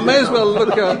 don't read I may it as well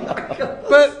look up.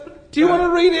 But do you want to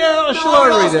read it out, or shall I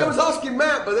read it? I was asking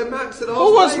Matt, but then Matt said,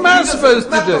 well, what's Matt supposed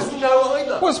to do? Matt doesn't know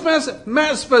either. What's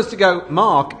Matt's supposed to go,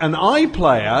 Mark, an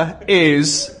iPlayer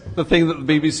is the thing that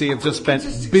the BBC have just spent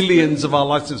billions of our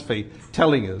licence fee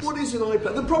telling us. What is an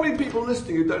iPlayer? There are probably people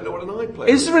listening who don't know what an iPlayer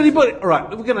is. Is there anybody... All right,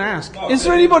 we're going to ask. Is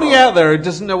there anybody out there who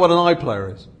doesn't know what an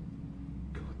iPlayer is?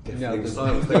 Definitely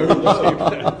silence. They all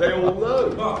know. They all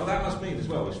know. Mark, that must mean as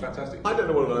well, it's fantastic. I don't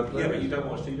know what an iPlayer is. Yeah, but you don't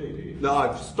watch TV, do you? No,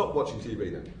 I've stopped watching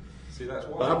TV then. See, that's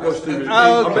why. I haven't watched TV. Okay.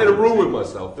 I made a rule with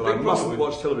myself that I mustn't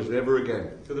watch television ever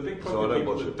again. So the big problem I don't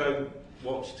with watch people it. that don't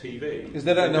watch TV because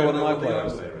they don't know what an the iPlayer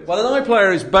is. is. Well, an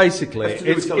iPlayer is basically Has to do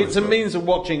with it's a television. means of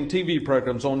watching TV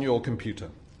programs on your computer.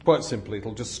 Quite simply,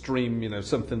 it'll just stream,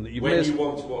 something that you When missed. you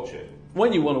want to watch it.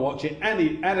 When you want to watch it,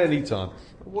 at any time.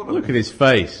 Look at his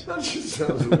face. That just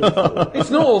sounds awful. It's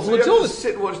not awful So you at have all. to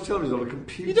sit and watch television on a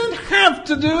computer. You don't have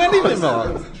to do anything,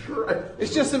 Mark. That's dreadful.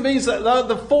 It's just it means that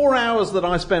the 4 hours that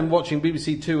I spend watching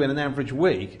BBC Two in an average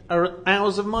week are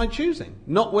hours of my choosing,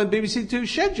 not when BBC Two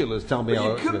schedulers tell me.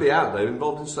 But you could be out there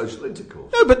involved in social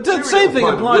intercourse. No, but the same thing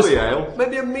applies. Willie ale,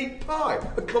 maybe a meat pie,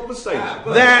 a conversation.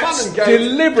 That's Fun and games,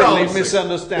 deliberately dancing.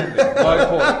 misunderstanding my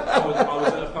point. I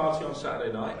was at a party on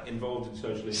Saturday night involved in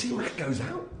social intercourse. See, Matt goes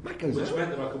out. Matt goes Which out.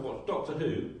 meant that I could watch Doctor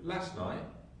Who last night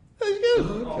There you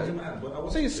go. on demand. When I So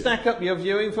wasn't you doing stack up your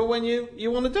viewing for when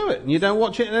you want to do it, and you don't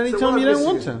watch it at any So time what you I'm don't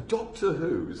want missing to. is Doctor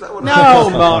Who. Is that what No,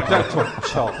 I'm Mark, don't talk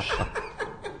tosh.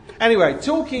 Anyway,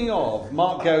 talking of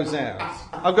Mark goes out,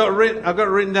 I've got it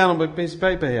written down on my piece of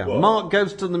paper here. What? Mark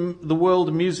goes to the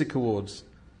World Music Awards.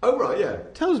 Oh, right, yeah.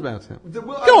 Tell us about it.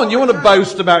 Well, Go on, you want to yeah.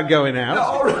 boast about going out No,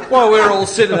 all right. while we're all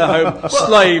sitting at home,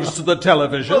 slaves to the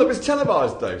television. Well, it was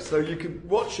televised, Dave, so you could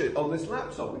watch it on this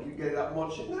laptop. We could get it up and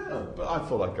watch it now. But I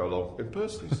thought I'd go along in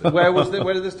person. So. Where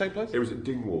did this take place? It was at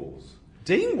Dingwalls.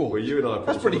 Dingwall. Where you and I...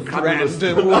 That's pretty fabulous-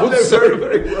 grand. I know, Awards. very,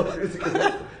 very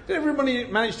well. Did everybody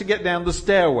manage to get down the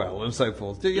stairwell and so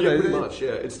forth? Yeah, pretty much,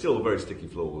 yeah. It's still a very sticky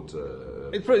floored...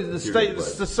 It's probably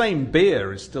it's the same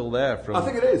beer is still there from I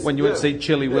think it is, when you went to yeah. see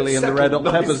Chili Yeah, Willy and the Red Hot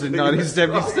settled Peppers in nicely.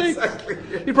 1976. Right, exactly,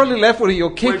 yeah. You probably left one of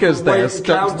your kickers there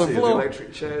stuck to the floor.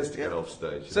 Electric chairs to get off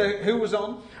stage. So who was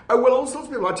on? Oh, well, all sorts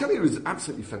of people. I tell you, it was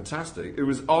absolutely fantastic. It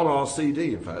was on our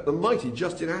CD, in fact. The mighty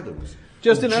Justin Adams.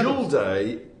 Justin Adams.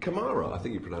 Gilday Kamara, I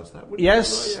think you pronounced that. wouldn't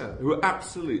Yes. you? Right, yeah. Who were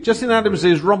absolutely... Justin Adams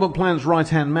is Robert Plant's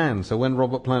right-hand man, so when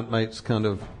Robert Plant makes kind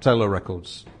of solo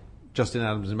records, Justin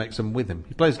Adams makes them with him.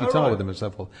 He plays guitar right. with him and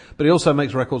so forth. But he also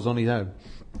makes records on his own.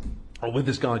 with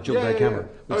this guy, Jill Day Cameron.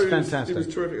 It's fantastic. It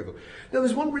was terrific, I thought. Now,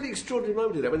 there's one really extraordinary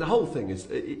moment in it. I mean, the whole thing is...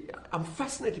 I'm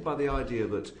fascinated by the idea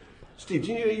that... Steve,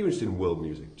 do you know you're interested in world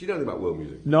music? Do you know anything about world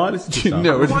music? No, I listen to Do you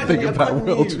know anything I'm about quite world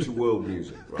new music? to world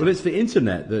music. Right? Well, it's the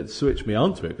internet that switched me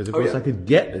onto it, because of course I could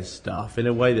get this stuff in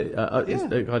a way that I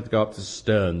had to go up to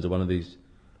Stearns or one of these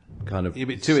kind of You're a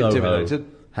bit too Soho intimidated.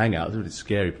 hangouts, really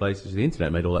scary places. The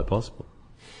internet made all that possible.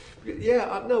 Yeah,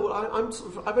 I'm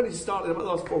sort of, I've only started in the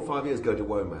last 4 or 5 years going to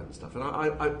Woman and stuff, and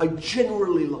I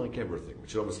generally like everything,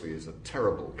 which obviously is a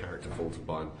terrible character fault of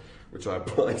mine, which I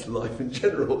apply to life in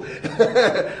general.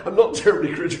 I'm not a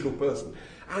terribly critical person,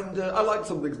 and I like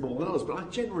some things more than others, but I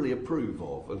generally approve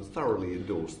of and thoroughly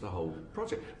endorse the whole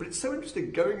project. But it's so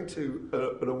interesting going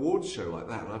to an awards show like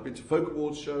that, and I've been to folk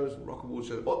awards shows and rock awards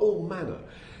shows, all manner.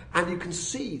 And you can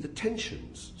see the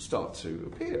tensions start to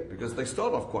appear, because they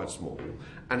start off quite small,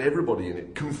 and everybody in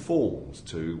it conforms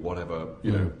to whatever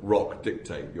rock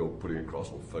dictate you're putting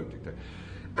across, or folk dictate.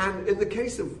 And in the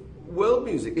case of world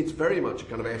music, it's very much a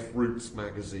kind of F-Roots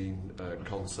magazine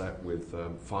concept with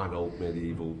fine old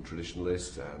medieval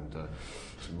traditionalists and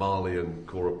Malian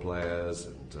kora players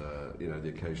and the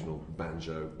occasional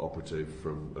banjo operative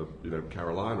from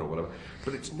Carolina or whatever.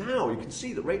 But it's now, you can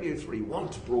see that Radio 3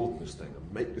 want to broaden this thing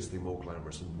and make this thing more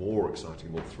glamorous and more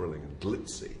exciting, more thrilling and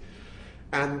glitzy.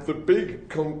 And the big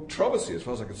controversy, as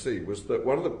far as I can see, was that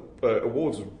one of the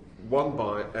awards was won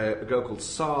by a girl called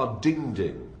Sa Ding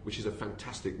Ding, which is a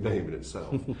fantastic name in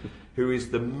itself, who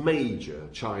is the major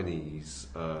Chinese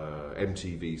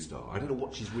MTV star. I don't know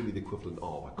what she's really the equivalent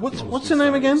of. What's her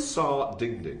name again? Sa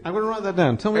Ding Ding. I'm going to write that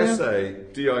down. Tell me again.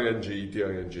 S-A-D-I-N-G,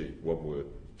 D-I-N-G, one word.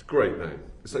 Great name.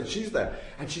 So she's there,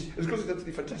 and she's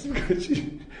absolutely fantastic.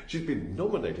 She's been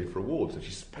nominated for awards, and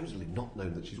she's supposedly not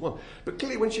known that she's won. But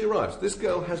clearly, when she arrives, this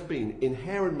girl has been in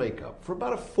hair and makeup for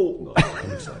about a fortnight, I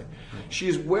would say. She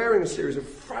is wearing a series of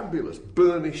fabulous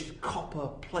burnished copper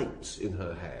plates in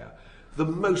her hair, the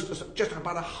most, just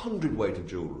about 100 weight of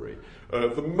jewellery,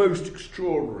 the most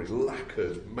extraordinary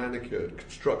lacquered, manicured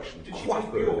construction. Did she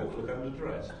make Bjork look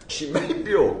underdressed? She made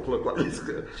Bjork look like this.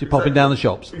 She's popping down the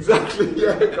shops. Exactly,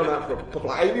 yeah, gone out for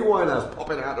like Amy Winehouse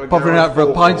popping out. Popping out for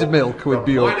a pint of milk with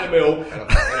Bjork. A pint of milk and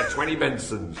a 20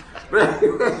 Bensons.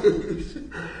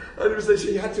 And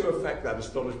she had to affect that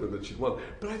astonishment that she'd won.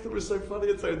 But I thought it was so funny.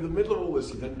 And so in the middle of all this,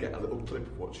 you then get a little clip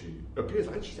of what she appears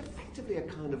like. And she's effectively a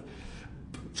kind of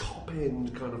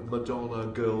top-end kind of Madonna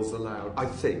Girls Aloud. I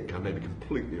think, I may be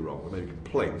completely wrong, there may be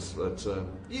complaints, but,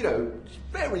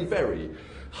 very, very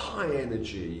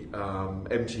high-energy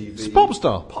MTV. She's a pop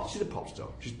star. She's a pop star.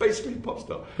 She's basically a pop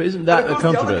star. But isn't that and a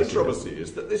controversy? The other controversy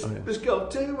is that this girl,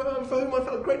 for whom I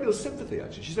felt a great deal of sympathy,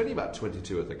 actually, she's only about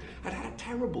 22, I think, had a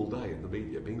terrible day in the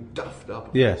media, being duffed up,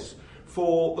 of course,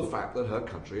 for the fact that her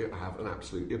country have an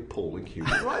absolutely appalling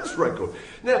human rights record.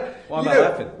 Now,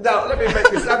 now, let me make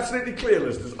this absolutely clear,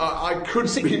 listeners. I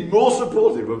couldn't be more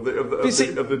supportive of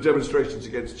the demonstrations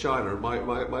against China. And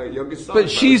my youngest son,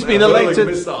 but she's been elected.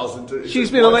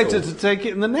 She's been elected to take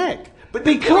it in the neck. But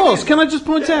because, can I just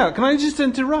point out? Can I just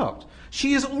interrupt?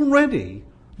 She is already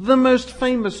the most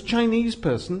famous Chinese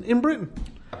person in Britain.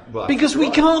 Well, because we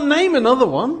can't name another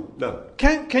one. No.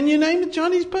 Can you name a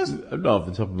Chinese person? Not off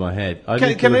the top of my head.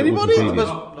 Can anybody?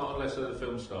 Not unless they're the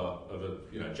film star of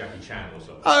Jackie Chan or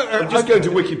something. I'm just going to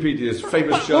Wikipedia's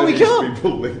famous Chinese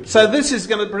people. So this is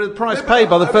going to be the price paid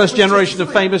by the first generation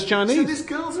of famous Chinese. So this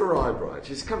girl's arrived, right?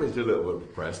 She's come into a little bit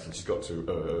depressed, and she's got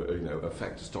to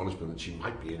affect astonishment that she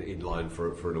might be in line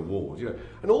for an award.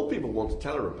 And all people want to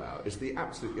tell her about is the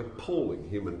absolutely appalling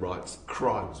human rights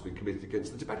crimes being committed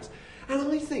against the Tibetans.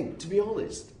 And I think, to be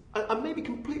honest, I may be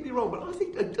completely wrong, but I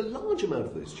think a large amount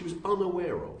of this she was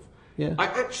unaware of. Yeah. I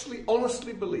actually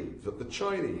honestly believe that the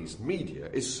Chinese media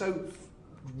is so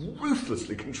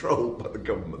ruthlessly controlled by the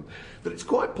government that it's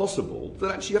quite possible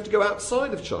that actually you have to go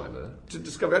outside of China to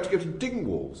discover. You have to go to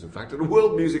Dingwalls, in fact, at a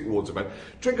World Music Awards event,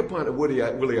 drink a pint of Willie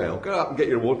Ale, go out and get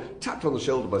your award, tapped on the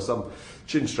shoulder by some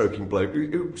chin-stroking bloke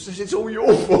who says it's all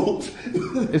your fault.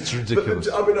 It's ridiculous.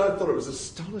 I mean, I thought it was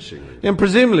astonishing. And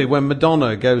presumably when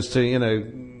Madonna goes to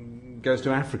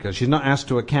Africa, she's not asked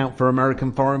to account for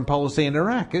American foreign policy in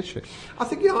Iraq, is she? I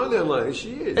think highly unlikely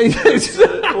she is.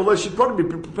 Although she'd probably be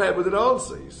prepared with an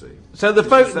answer, you see. So the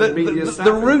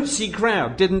rootsy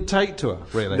crowd didn't take to her,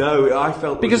 really. No, I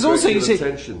felt because also you see,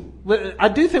 attention. I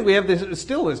do think we have this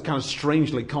kind of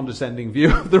strangely condescending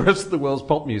view of the rest of the world's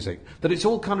pop music, that it's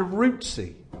all kind of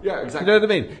rootsy. Yeah, exactly. You know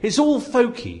what I mean? It's all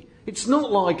folky. It's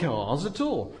not like ours at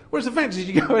all. Whereas the fact is,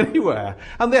 you go anywhere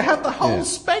and they have the whole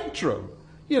spectrum.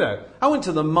 I went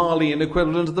to the Malian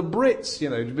equivalent of the Brits,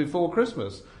 before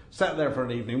Christmas. sat there for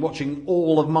an evening watching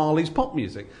all of Marley's pop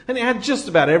music. And it had just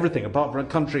about everything apart from a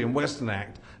country and western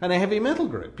act and a heavy metal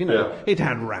group. It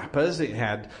had rappers, it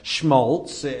had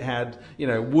schmaltz, it had,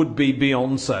 would-be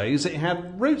Beyoncés, it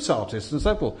had roots artists and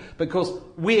so forth. Because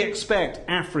we expect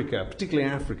Africa, particularly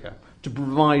Africa, to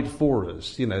provide for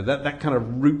us, that kind of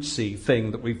rootsy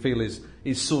thing that we feel is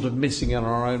sort of missing in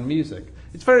our own music.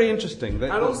 It's very interesting.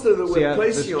 And also that we're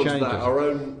placing onto that our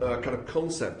own kind of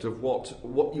concept of what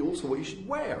you should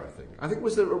wear, I think. I think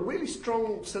was there a really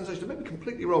strong sensation, maybe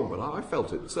completely wrong, but I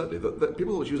felt it, certainly, that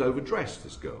people thought she was overdressed,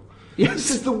 this girl. Yes.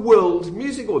 This is the World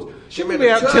Music Awards. She may be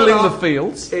out tilling the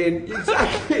fields.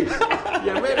 Exactly.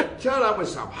 Maybe turn up with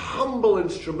some humble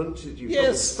instrument.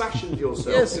 You fashioned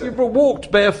yourself. Yes, you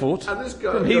walked barefoot and this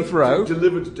girl from Heathrow.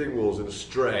 Delivered to Dingwalls in a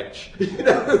stretch, with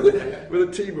a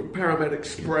team of paramedics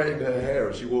spraying her hair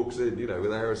as she walks in,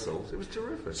 with aerosols. It was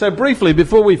terrific. So briefly,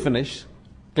 before we finish,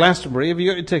 Glastonbury, have you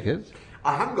got your tickets?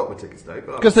 I haven't got my tickets today.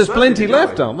 Because there's plenty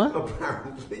left, aren't there?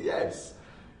 Apparently, yes.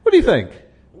 What do you think?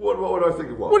 What do I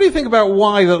think of what? What do you think about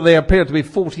why that they appear to be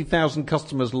 40,000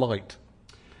 customers light?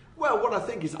 Well, what I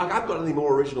think is, I haven't got anything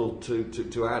more original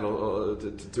to add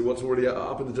to what's already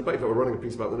up in the debate. We're running a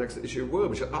piece about the next issue of Word,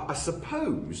 which I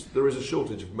suppose there is a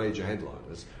shortage of major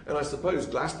headliners, and I suppose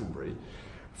Glastonbury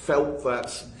felt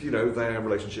that, their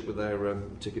relationship with their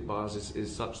ticket buyers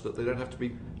is such that they don't have to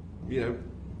be,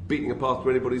 beating a path to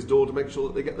anybody's door to make sure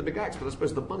that they get the big acts. But I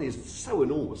suppose the money is so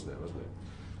enormous now, isn't it?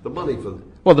 The money for...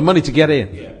 Well, the money to get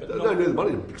in. Yeah, but the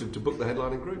money to book the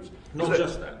headlining groups. Not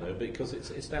just that, though, because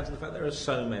it's down to the fact there are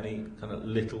so many kind of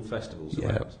little festivals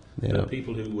around. There are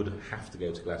people who would have to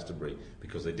go to Glastonbury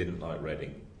because they didn't like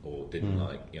Reading or didn't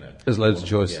like, There's loads of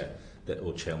choice. Yeah,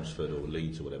 or Chelmsford or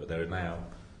Leeds or whatever. There are now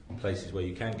places where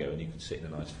you can go and you can sit in a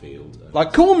nice field.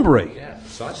 Like Cornbury. Yeah,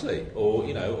 precisely. Or,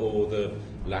 or the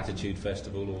Latitude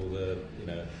Festival or the,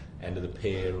 end of the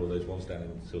pier or those ones down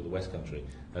in sort of the West Country.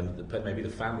 And maybe the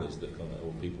families that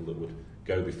or people that would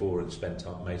go before and spend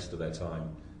most of their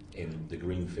time in the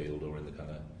green field or in the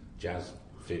kind of jazz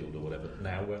field or whatever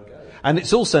now won't go. And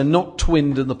it's also not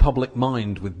twinned in the public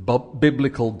mind with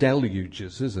biblical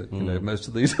deluges, is it? Most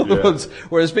of these other ones.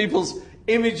 Whereas people's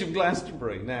image of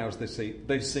Glastonbury now is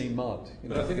they see mud.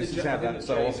 But I think this is how that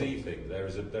so Jay-Z thing. There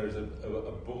is a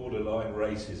borderline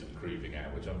racism creeping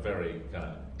out, which I'm very kind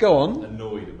of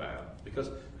annoyed about, because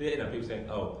people think,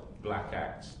 black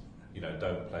acts,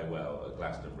 don't play well at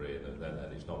Glastonbury,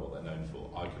 and it's not what they're known for.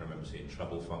 I can remember seeing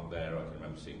Trouble Funk there. I can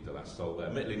remember seeing De La Soul there.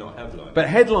 Admittedly, not headliners. But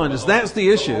headliners, that's the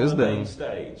issue, isn't it? On the main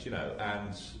stage,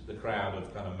 and the crowd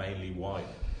of kind of mainly white.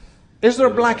 Is there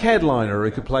a black headliner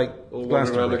who could play All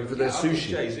Glastonbury? looking for their sushi.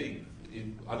 Jay-Z,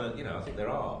 I think there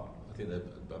are. I think a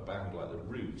band like the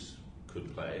Roots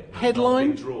could play. Headline?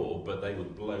 Not a big draw, but they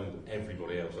would blow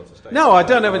everybody else off the stage. No, I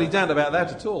don't have any doubt about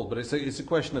that at all. But it's a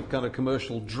question of kind of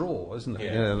commercial draw, isn't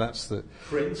it? Yeah, that's the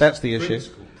issue.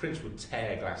 Prince would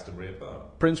tear Glastonbury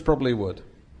apart. Prince probably would.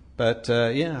 But,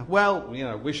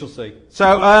 we shall see.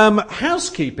 So,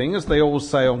 housekeeping, as they always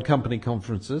say on company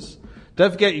conferences.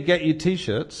 Don't forget you get your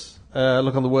T-shirts.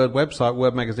 Look on the Word website,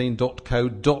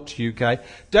 wordmagazine.co.uk.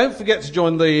 Don't forget to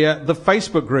join the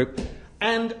Facebook group.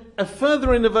 And a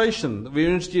further innovation that we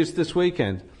introduced this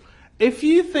weekend. If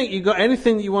you think you've got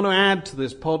anything that you want to add to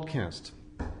this podcast,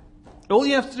 all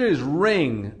you have to do is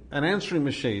ring an answering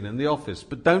machine in the office,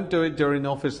 but don't do it during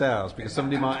office hours because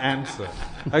somebody might answer.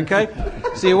 Okay?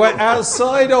 So you wait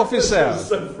outside office hours.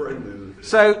 So friendly.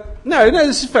 So, no,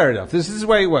 this is fair enough. This is the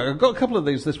way it works. I've got a couple of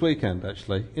these this weekend,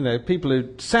 actually. People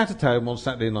who sat at home on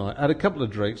Saturday night, had a couple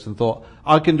of drinks and thought,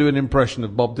 I can do an impression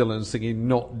of Bob Dylan singing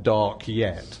Not Dark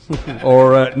Yet.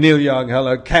 Or Neil Young,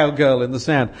 Hello, Cowgirl in the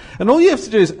Sand. And all you have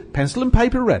to do is, pencil and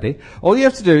paper ready, all you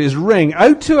have to do is ring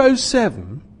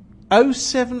 0207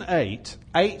 078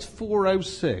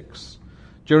 8406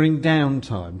 during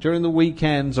downtime, during the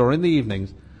weekends or in the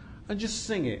evenings, and just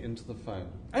sing it into the phone.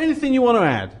 Anything you want to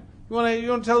add. You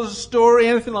want to tell us a story,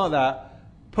 anything like that,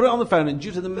 put it on the phone, and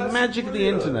due to the magic of the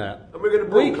internet... And we're going to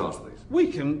broadcast these.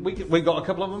 We've got a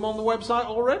couple of them on the website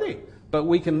already, but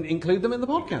we can include them in the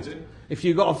podcast. If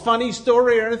you've got a funny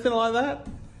story or anything like that,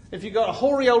 if you've got a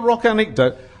hoary old rock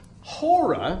anecdote...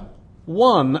 Hora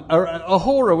won... A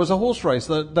Hora was a horse race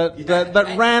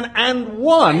that ran and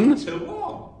won...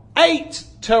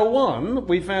 8-1,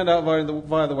 we found out via the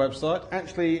website,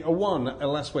 actually won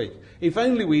last week. If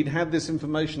only we'd had this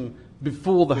information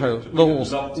before the horse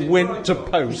went to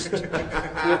post.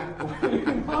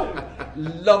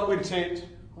 Loved it.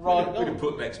 Right. We can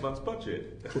put next month's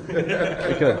budget.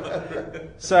 Okay.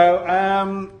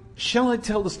 So, shall I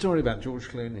tell the story about George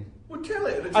Clooney? Well, tell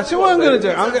it. I see what I'm going to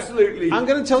do. Absolutely. I'm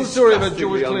going to tell the story about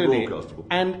George disgustingly Clooney. unbroadcastable.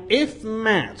 And if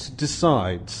Matt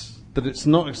decides that it's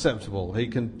not acceptable, he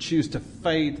can choose to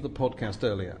fade the podcast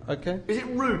earlier. Okay? Is it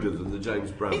ruder than the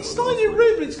James Brown? It's one, slightly honestly?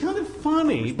 rude, but it's kind of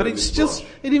funny. But it's just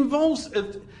it involves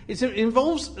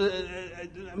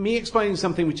me explaining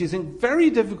something which is very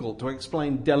difficult to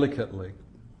explain delicately.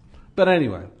 But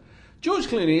anyway, George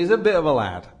Clooney is a bit of a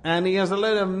lad, and he has a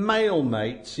load of male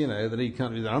mates, that he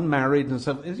kind of unmarried and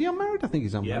stuff. Is he unmarried? I think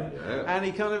he's unmarried. Yeah. And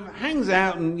he kind of hangs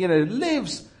out and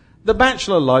lives the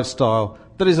bachelor lifestyle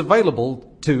that is available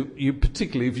to you,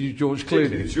 particularly if you're George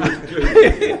Clooney.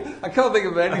 I can't think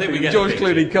of anything George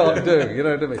Clooney can't do. You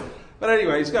know what I mean? But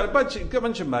anyway, he's got a bunch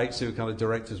of mates who are kind of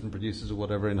directors and producers or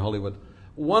whatever in Hollywood.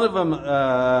 One of them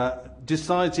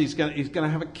decides he's going to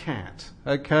have a cat.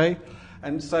 Okay,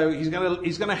 and so he's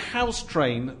going to house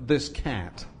train this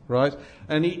cat, right?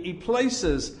 And he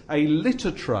places a litter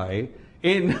tray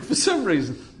in, for some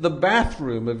reason, the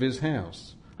bathroom of his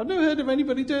house. I've never heard of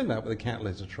anybody doing that with a cat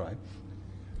litter tray.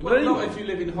 Well, not if you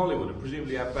live in Hollywood and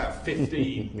presumably have about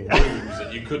 15 rooms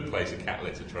that you could place a cat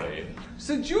litter tray in.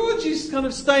 So George is kind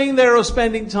of staying there or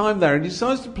spending time there, and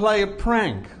decides to play a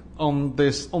prank on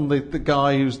the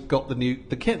guy who's got the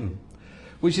kitten,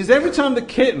 which is every time the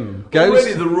kitten goes.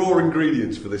 Already the raw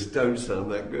ingredients for this don't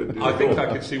sound that good. I think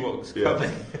I can see what's coming.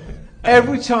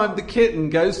 Every time the kitten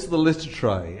goes to the litter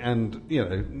tray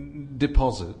and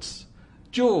deposits,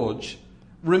 George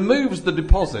removes the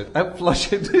deposit and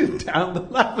flushes it down the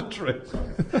lavatory.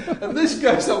 And this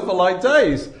goes on for like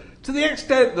days, to the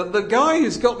extent that the guy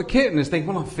who's got the kitten is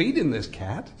thinking, well, I'm feeding this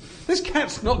cat. This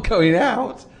cat's not going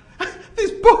out. This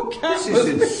poor cat This is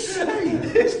insane.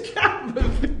 This cat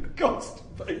must be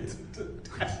constipated to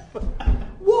death.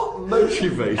 What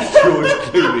motivates George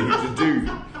Clooney to do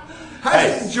that?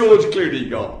 Has George Clooney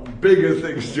got bigger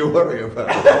things to worry about?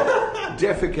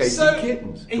 Defecating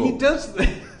kittens. He does this.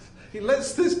 He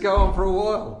lets this go on for a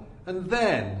while, and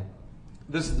then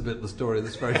this is the bit of the story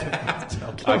that's very difficult to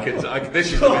tell.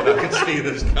 This is the bit I can see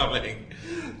this coming.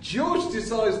 George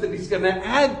decides that he's going to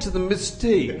add to the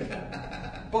mystique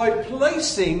by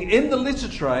placing in the litter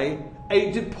tray a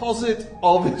deposit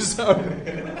of his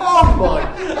own. Oh my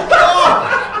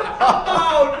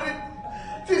God!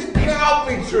 This can't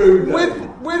be true.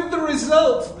 With the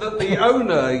result that the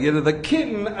owner, the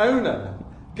kitten owner,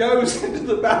 goes into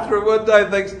the bathroom one day and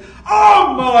thinks,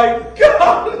 oh my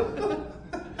God!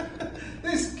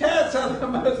 This cat's had the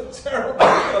most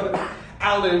terrible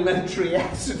alimentary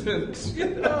accident.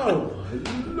 Oh my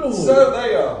Lord. So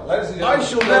they are. Ladies and gentlemen, I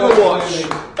shall never watch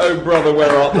Oh Brother, Where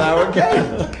Art Thou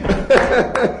again.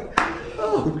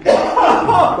 Oh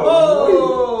God.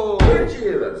 Oh! Where did you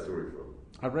hear that story from?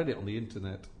 I read it on the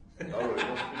internet.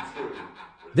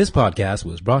 This podcast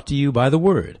was brought to you by The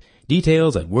Word.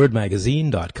 Details at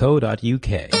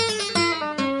wordmagazine.co.uk.